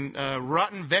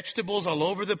rotten vegetables all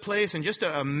over the place, and just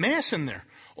a mess in there.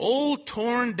 Old,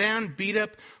 torn down, beat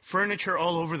up furniture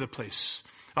all over the place.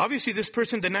 Obviously, this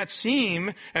person did not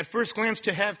seem, at first glance,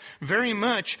 to have very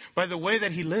much by the way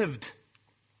that he lived.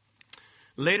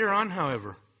 Later on,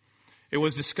 however, it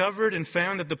was discovered and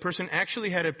found that the person actually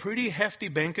had a pretty hefty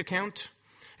bank account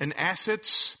and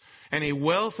assets and a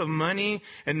wealth of money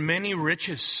and many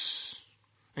riches.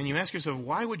 And you ask yourself,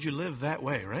 why would you live that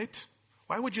way, right?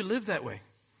 Why would you live that way?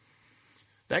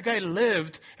 That guy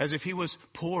lived as if he was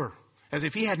poor, as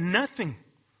if he had nothing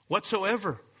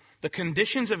whatsoever. The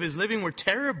conditions of his living were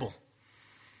terrible.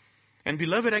 And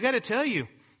beloved, I got to tell you,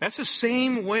 that's the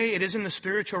same way it is in the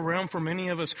spiritual realm for many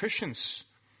of us Christians.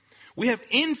 We have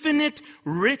infinite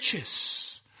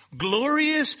riches,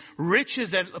 glorious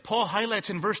riches that Paul highlights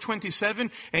in verse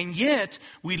 27, and yet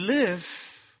we live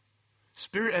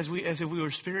as if we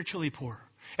were spiritually poor,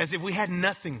 as if we had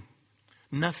nothing.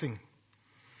 Nothing.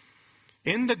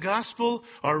 In the gospel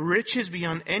are riches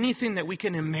beyond anything that we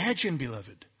can imagine,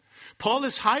 beloved. Paul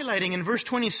is highlighting in verse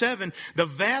 27 the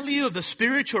value of the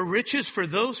spiritual riches for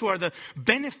those who are the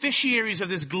beneficiaries of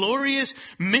this glorious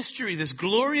mystery, this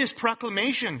glorious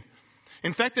proclamation.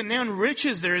 In fact, the noun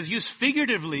riches there is used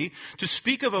figuratively to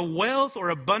speak of a wealth or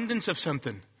abundance of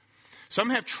something. Some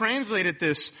have translated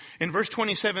this in verse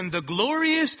 27, the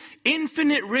glorious,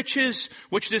 infinite riches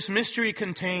which this mystery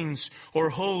contains or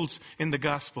holds in the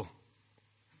gospel.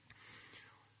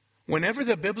 Whenever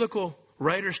the biblical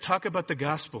writers talk about the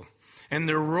gospel and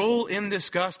their role in this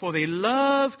gospel, they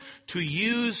love to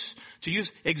use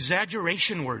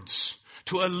exaggeration words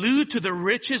to allude to the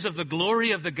riches of the glory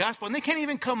of the gospel. And they can't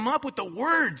even come up with the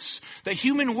words, the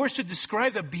human words, to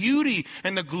describe the beauty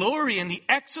and the glory and the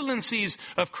excellencies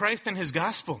of Christ and his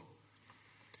gospel.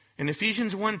 In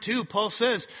Ephesians 1:2, Paul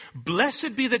says,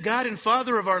 "Blessed be the God and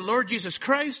Father of our Lord Jesus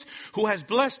Christ, who has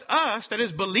blessed us," that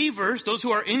is believers, those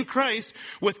who are in Christ,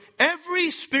 "with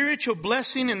every spiritual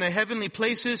blessing in the heavenly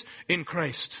places in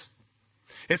Christ."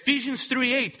 Ephesians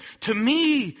 3:8, "To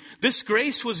me this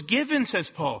grace was given," says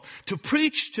Paul, "to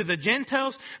preach to the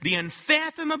Gentiles the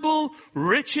unfathomable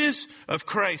riches of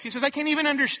Christ." He says, I can't even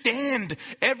understand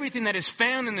everything that is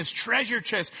found in this treasure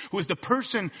chest, who is the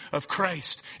person of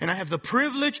Christ. And I have the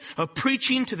privilege of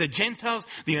preaching to the Gentiles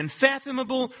the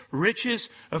unfathomable riches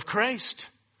of Christ.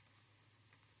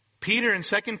 Peter in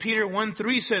 2 Peter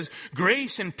 1:3 says,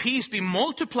 "Grace and peace be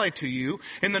multiplied to you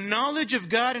in the knowledge of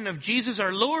God and of Jesus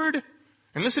our Lord."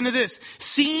 And listen to this,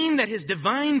 "Seeing that his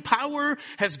divine power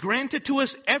has granted to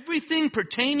us everything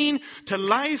pertaining to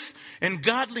life and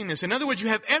godliness." In other words, you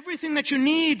have everything that you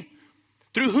need.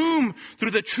 Through whom?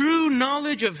 Through the true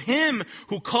knowledge of him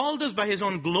who called us by his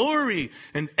own glory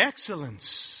and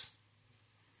excellence.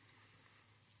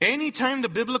 Anytime the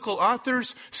biblical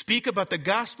authors speak about the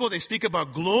gospel, they speak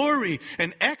about glory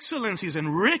and excellencies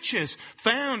and riches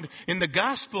found in the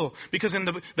gospel. Because in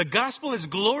the gospel is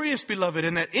glorious, beloved,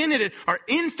 and that in it are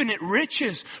infinite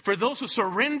riches for those who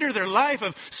surrender their life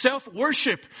of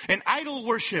self-worship and idol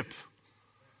worship.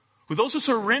 With those who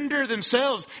surrender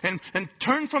themselves and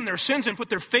turn from their sins and put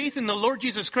their faith in the Lord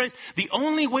Jesus Christ, the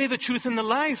only way, the truth, and the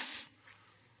life.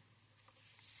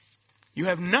 You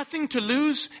have nothing to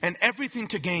lose and everything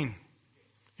to gain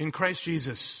in Christ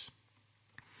Jesus.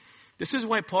 This is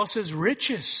why Paul says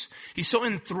riches. He's so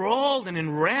enthralled and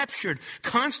enraptured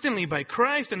constantly by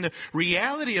Christ and the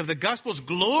reality of the gospel's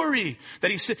glory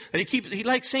that he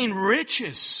likes saying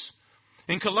riches.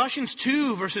 In Colossians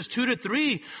 2, verses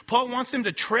 2-3, Paul wants them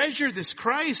to treasure this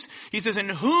Christ. He says, "In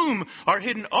whom are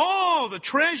hidden all the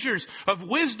treasures of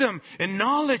wisdom and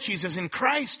knowledge." He says, in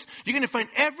Christ, you're going to find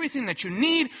everything that you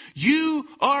need. You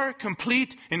are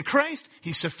complete in Christ.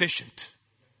 He's sufficient.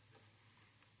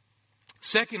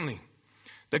 Secondly,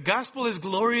 the gospel is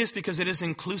glorious because it is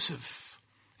inclusive.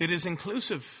 It is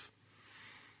inclusive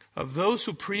of those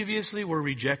who previously were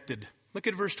rejected. Look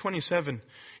at verse 27.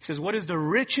 He says, "What is the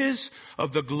riches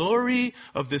of the glory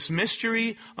of this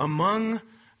mystery among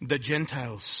the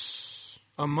Gentiles?"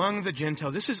 Among the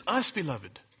Gentiles. This is us,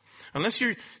 beloved. Unless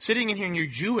you're sitting in here and you're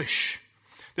Jewish.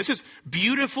 This is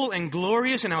beautiful and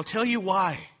glorious, and I'll tell you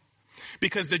why.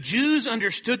 Because the Jews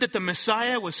understood that the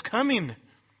Messiah was coming.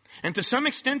 And to some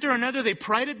extent or another, they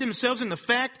prided themselves in the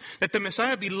fact that the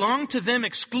Messiah belonged to them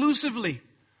exclusively.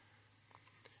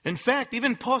 In fact,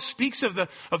 even Paul speaks of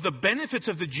the benefits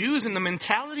of the Jews and the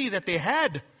mentality that they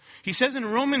had. He says in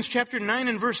Romans chapter 9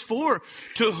 and verse 4,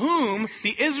 "To whom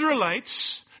the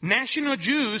Israelites," National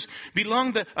Jews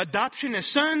belong the adoption as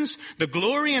sons, the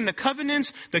glory and the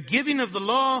covenants, the giving of the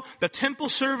law, the temple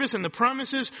service and the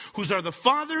promises, whose are the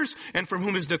fathers and from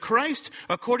whom is the Christ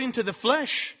according to the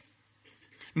flesh.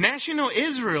 National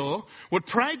Israel would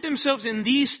pride themselves in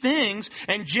these things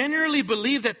and generally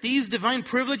believe that these divine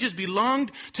privileges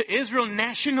belonged to Israel,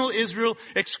 national Israel,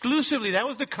 exclusively. That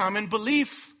was the common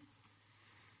belief.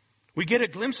 We get a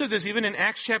glimpse of this even in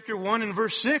Acts chapter 1 and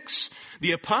verse 6.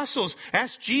 The apostles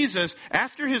asked Jesus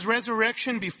after his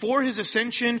resurrection, before his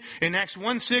ascension in Acts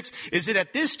 1:6, is it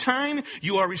at this time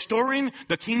you are restoring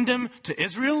the kingdom to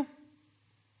Israel?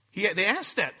 They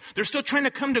asked that. They're still trying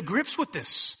to come to grips with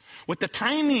this, with the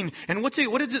timing, and what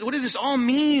does this all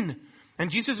mean?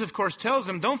 And Jesus, of course, tells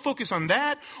them, don't focus on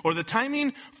that or the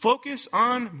timing. Focus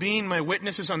on being my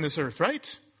witnesses on this earth,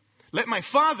 right? Let my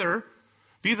Father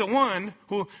be the one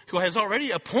who has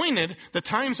already appointed the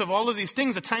times of all of these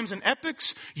things, the times and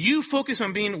epochs. You focus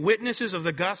on being witnesses of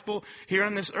the gospel here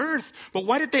on this earth. But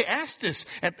why did they ask this?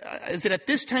 Is it at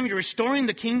this time you're restoring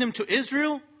the kingdom to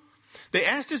Israel? They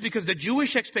asked this because the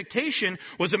Jewish expectation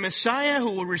was a Messiah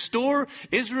who will restore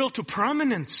Israel to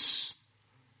prominence.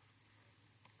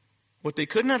 What they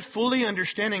could not fully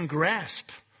understand and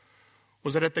grasp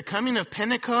was that at the coming of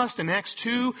Pentecost in Acts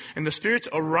 2 and the Spirit's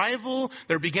arrival,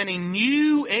 there began a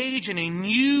new age and a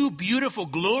new, beautiful,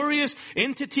 glorious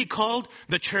entity called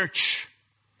the church.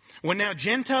 When now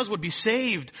Gentiles would be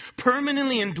saved,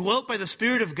 permanently indwelt by the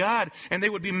Spirit of God, and they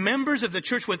would be members of the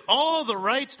church with all the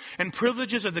rights and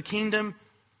privileges of the kingdom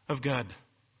of God.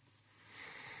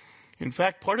 In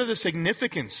fact, part of the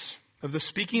significance of the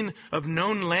speaking of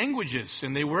known languages,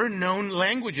 and they were known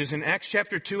languages in Acts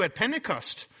chapter 2 at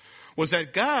Pentecost, was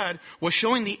that God was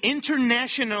showing the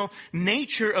international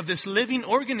nature of this living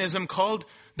organism called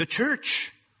the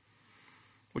church,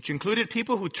 which included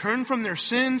people who turn from their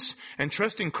sins and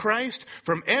trust in Christ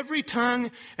from every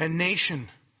tongue and nation.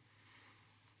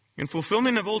 In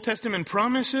fulfillment of Old Testament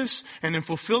promises and in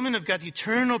fulfillment of God's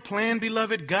eternal plan,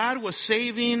 beloved, God was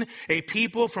saving a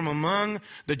people from among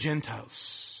the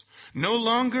Gentiles. No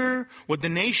longer would the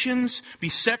nations be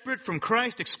separate from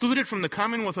Christ, excluded from the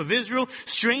commonwealth of Israel,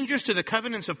 strangers to the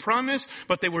covenants of promise,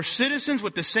 but they were citizens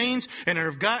with the saints and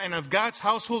of God's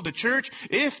household, the church,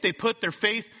 if they put their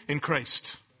faith in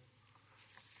Christ.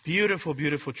 Beautiful,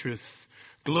 beautiful truth.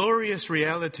 Glorious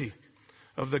reality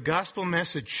of the gospel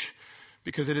message,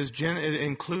 because it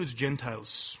includes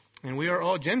Gentiles. And we are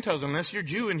all Gentiles, unless you're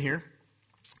Jew in here.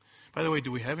 By the way,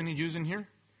 do we have any Jews in here?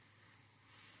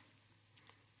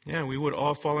 Yeah, we would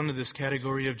all fall into this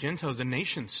category of Gentiles, the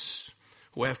nations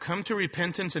who have come to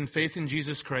repentance and faith in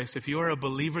Jesus Christ. If you are a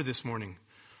believer this morning,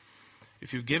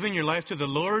 if you've given your life to the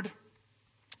Lord,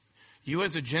 you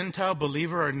as a Gentile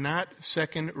believer are not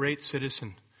second-rate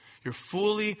citizen. You're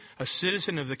fully a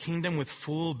citizen of the kingdom with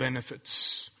full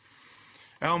benefits.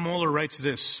 Al Mohler writes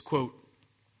this, quote,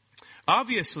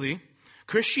 obviously,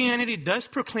 Christianity does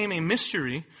proclaim a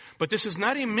mystery, but this is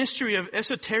not a mystery of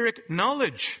esoteric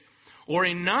knowledge or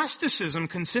a Gnosticism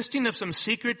consisting of some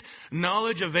secret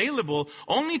knowledge available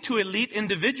only to elite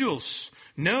individuals.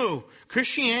 No,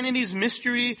 Christianity's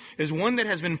mystery is one that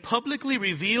has been publicly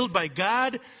revealed by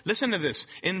God, listen to this,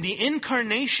 in the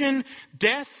incarnation,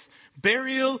 death,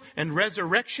 burial, and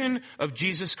resurrection of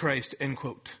Jesus Christ, end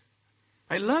quote.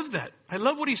 I love that. I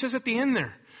love what he says at the end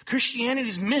there.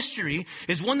 Christianity's mystery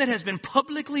is one that has been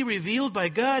publicly revealed by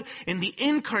God in the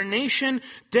incarnation,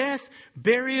 death,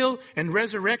 burial, and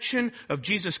resurrection of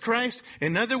Jesus Christ.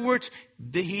 In other words,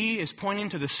 he is pointing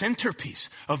to the centerpiece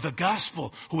of the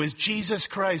gospel, who is Jesus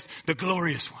Christ, the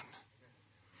glorious one.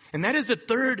 And that is the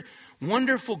third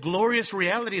wonderful, glorious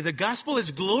reality. The gospel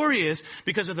is glorious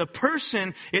because of the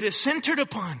person it is centered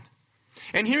upon.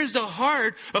 And here's the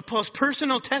heart of Paul's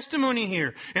personal testimony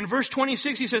here. In verse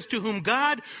 26, he says, to whom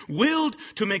God willed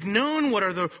to make known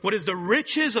what is the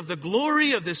riches of the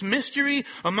glory of this mystery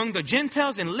among the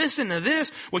Gentiles. And listen to this,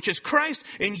 which is Christ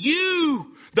in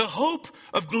you, the hope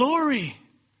of glory.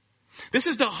 This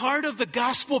is the heart of the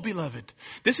gospel, beloved.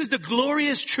 This is the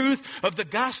glorious truth of the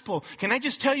gospel. Can I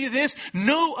just tell you this?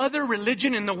 No other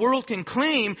religion in the world can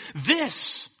claim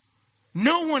this.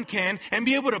 No one can, and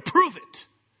be able to prove it.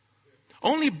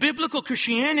 Only biblical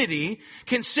Christianity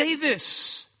can say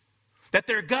this, that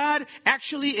their God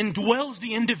actually indwells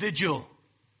the individual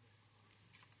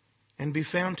and be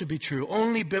found to be true.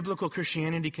 Only biblical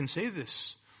Christianity can say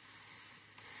this.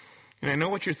 And I know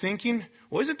what you're thinking.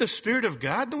 Well, isn't the Spirit of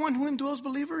God the one who indwells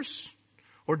believers?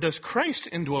 Or does Christ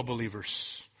indwell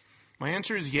believers? My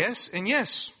answer is yes and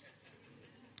yes.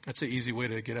 That's an easy way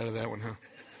to get out of that one, huh?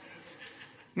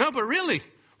 No, but really,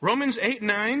 Romans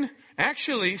 8:9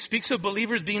 actually speaks of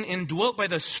believers being indwelt by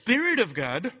the Spirit of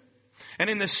God. And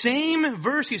in the same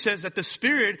verse, he says that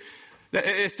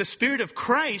it's the Spirit of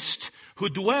Christ who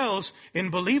dwells in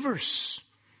believers.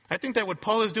 I think that what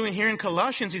Paul is doing here in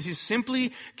Colossians is he's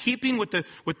simply keeping with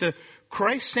the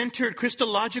Christ-centered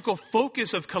Christological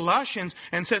focus of Colossians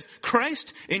and says,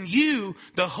 Christ in you,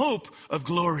 the hope of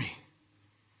glory.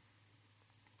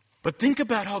 But think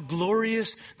about how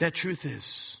glorious that truth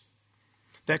is.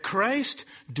 That Christ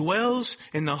dwells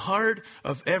in the heart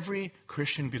of every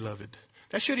Christian beloved.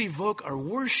 That should evoke our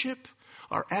worship,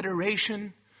 our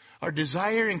adoration, our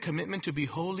desire and commitment to be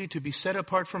holy, to be set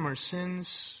apart from our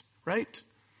sins, right?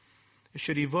 It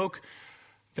should evoke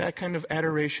that kind of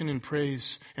adoration and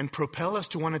praise and propel us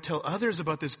to want to tell others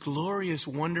about this glorious,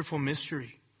 wonderful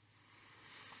mystery.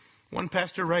 One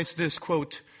pastor writes this,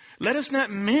 quote, "Let us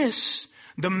not miss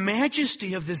the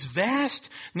majesty of this vast,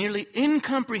 nearly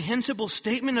incomprehensible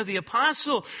statement of the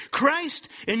apostle, Christ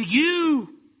in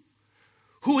you."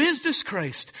 Who is this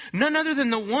Christ? None other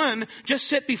than the one just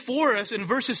set before us in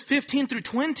verses 15 through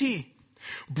 20.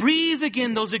 Breathe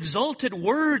again those exalted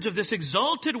words of this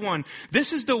exalted one.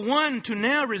 This is the one to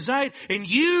now reside in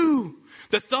you.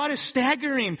 The thought is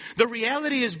staggering. The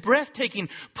reality is breathtaking.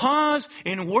 Pause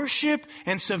in worship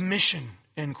and submission.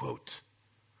 End quote.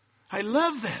 I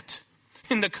love that.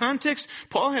 In the context,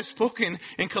 Paul has spoken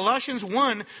in Colossians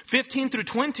 1, 15 through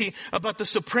 20 about the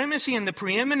supremacy and the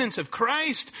preeminence of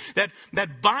Christ, that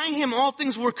by Him all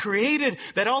things were created,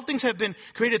 that all things have been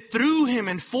created through Him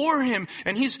and for Him,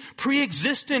 and He's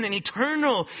pre-existent and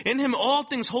eternal. In Him all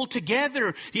things hold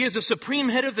together. He is the supreme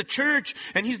head of the church,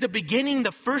 and He's the beginning,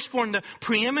 the firstborn, the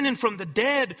preeminent from the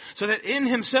dead, so that in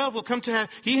Himself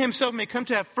He Himself may come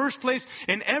to have first place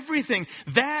in everything.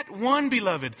 That one,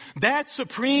 beloved, that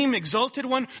supreme, exalted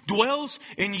one dwells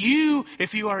in you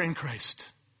if you are in Christ.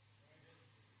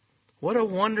 What a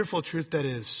wonderful truth that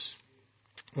is.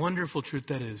 Wonderful truth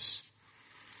that is.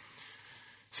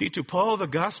 See, to Paul, the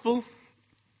gospel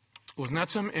was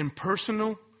not some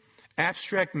impersonal,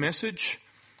 abstract message.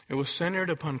 It was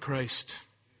centered upon Christ,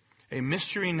 a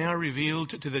mystery now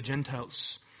revealed to the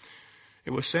Gentiles. It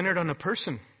was centered on a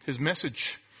person, His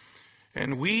message.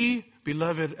 And we,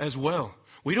 beloved, as well.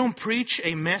 We don't preach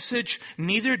a message,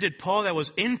 neither did Paul, that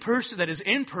is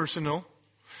impersonal,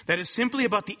 that is simply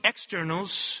about the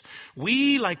externals.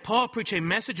 We, like Paul, preach a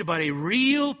message about a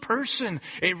real person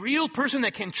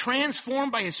that can transform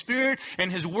by His Spirit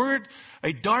and His Word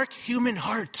a dark human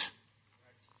heart.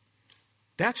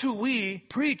 That's who we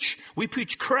preach. We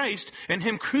preach Christ and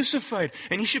Him crucified.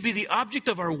 And He should be the object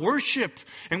of our worship.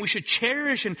 And we should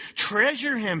cherish and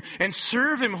treasure Him and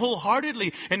serve Him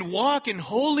wholeheartedly and walk in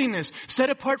holiness,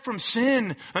 set apart from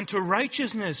sin unto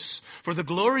righteousness for the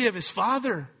glory of His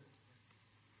Father.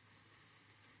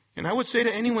 And I would say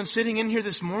to anyone sitting in here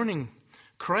this morning,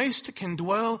 Christ can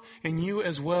dwell in you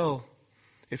as well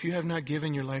if you have not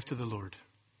given your life to the Lord.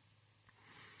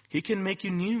 He can make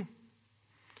you new.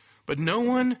 But no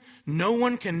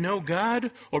one can know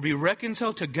God or be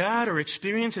reconciled to God or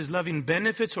experience His loving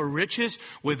benefits or riches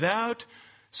without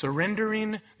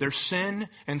surrendering their sin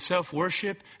and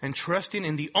self-worship and trusting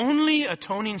in the only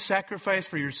atoning sacrifice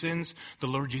for your sins, the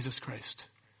Lord Jesus Christ.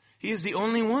 He is the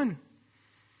only one.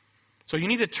 So you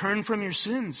need to turn from your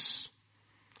sins.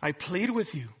 I plead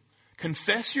with you.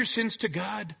 Confess your sins to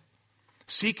God.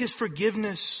 Seek His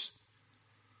forgiveness.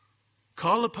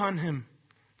 Call upon Him,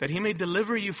 that He may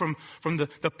deliver you from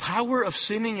the power of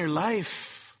sin in your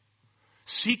life.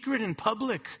 Secret and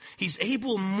public. He's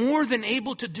able, more than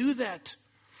able to do that.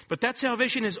 But that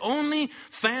salvation is only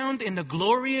found in the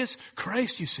glorious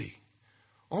Christ, you see.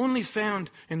 Only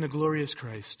found in the glorious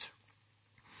Christ.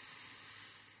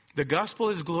 The gospel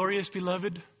is glorious,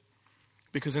 beloved,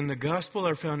 because in the gospel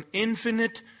are found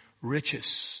infinite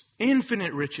riches.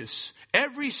 Infinite riches.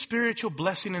 Every spiritual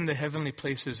blessing in the heavenly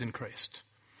places in Christ.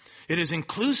 It is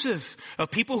inclusive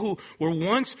of people who were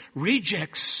once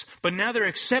rejects, but now they're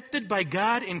accepted by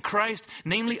God in Christ,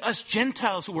 namely us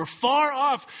Gentiles who were far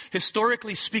off,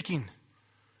 historically speaking.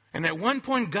 And at one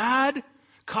point, God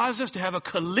caused us to have a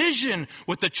collision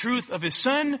with the truth of His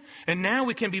Son, and now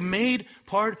we can be made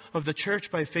part of the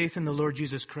church by faith in the Lord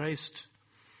Jesus Christ.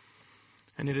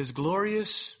 And it is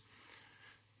glorious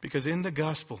because in the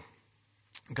gospel,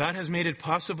 God has made it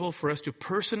possible for us to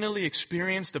personally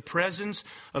experience the presence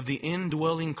of the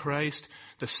indwelling Christ,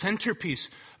 the centerpiece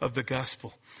of the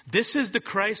gospel. This is the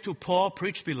Christ who Paul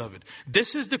preached, beloved.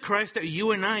 This is the Christ that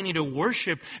you and I need to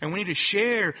worship and we need to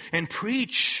share and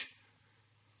preach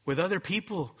with other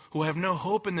people who have no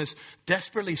hope in this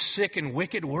desperately sick and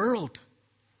wicked world.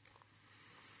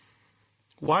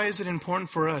 Why is it important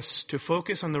for us to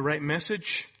focus on the right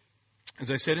message? As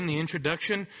I said in the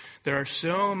introduction, there are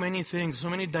so many things, so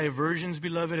many diversions,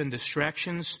 beloved, and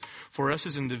distractions for us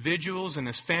as individuals and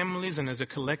as families and as a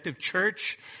collective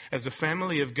church, as a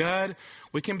family of God.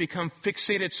 We can become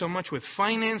fixated so much with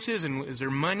finances, and is there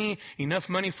money, enough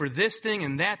money for this thing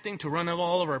and that thing to run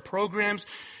all of our programs?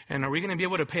 And are we going to be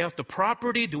able to pay off the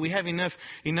property? Do we have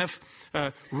enough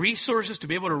resources to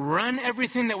be able to run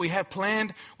everything that we have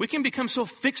planned? We can become so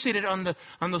fixated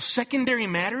on those secondary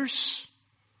matters.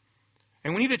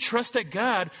 And we need to trust that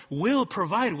God will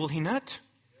provide, will He not?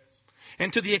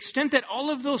 And to the extent that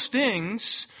all of those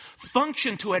things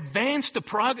function to advance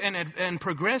and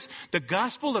progress the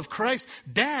gospel of Christ,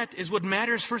 that is what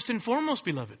matters first and foremost,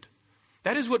 beloved.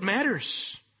 That is what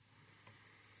matters.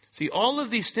 See, all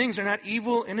of these things are not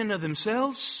evil in and of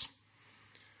themselves,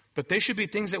 but they should be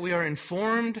things that we are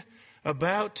informed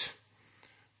about,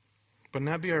 but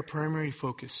not be our primary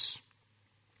focus.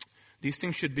 These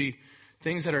things should be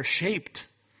things that are shaped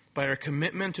by our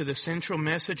commitment to the central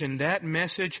message, and that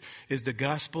message is the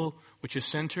gospel, which is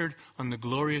centered on the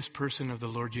glorious person of the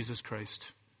Lord Jesus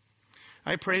Christ.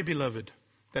 I pray, beloved,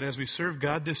 that as we serve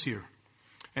God this year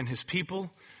and His people,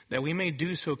 that we may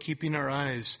do so keeping our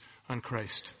eyes on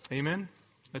Christ. Amen?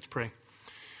 Let's pray.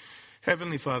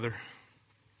 Heavenly Father,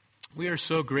 we are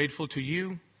so grateful to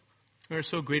You. We are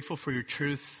so grateful for Your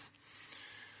truth,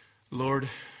 Lord,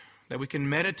 that we can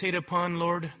meditate upon,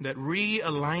 Lord, that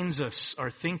realigns us, our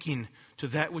thinking, to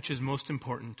that which is most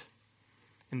important.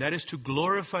 And that is to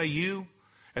glorify You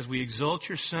as we exalt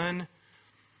Your Son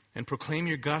and proclaim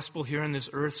Your gospel here on this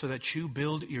earth so that You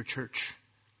build Your church.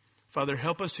 Father,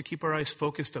 help us to keep our eyes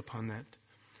focused upon that.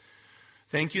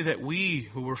 Thank You that we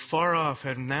who were far off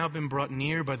have now been brought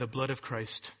near by the blood of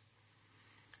Christ.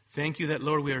 Thank You that,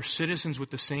 Lord, we are citizens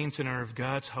with the saints and are of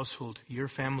God's household, Your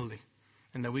family,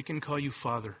 and that we can call You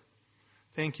Father.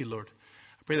 Thank You, Lord.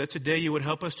 I pray that today You would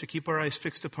help us to keep our eyes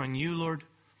fixed upon You, Lord,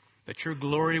 that Your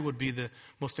glory would be the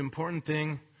most important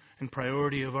thing and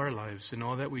priority of our lives in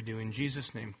all that we do. In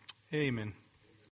Jesus' name, amen.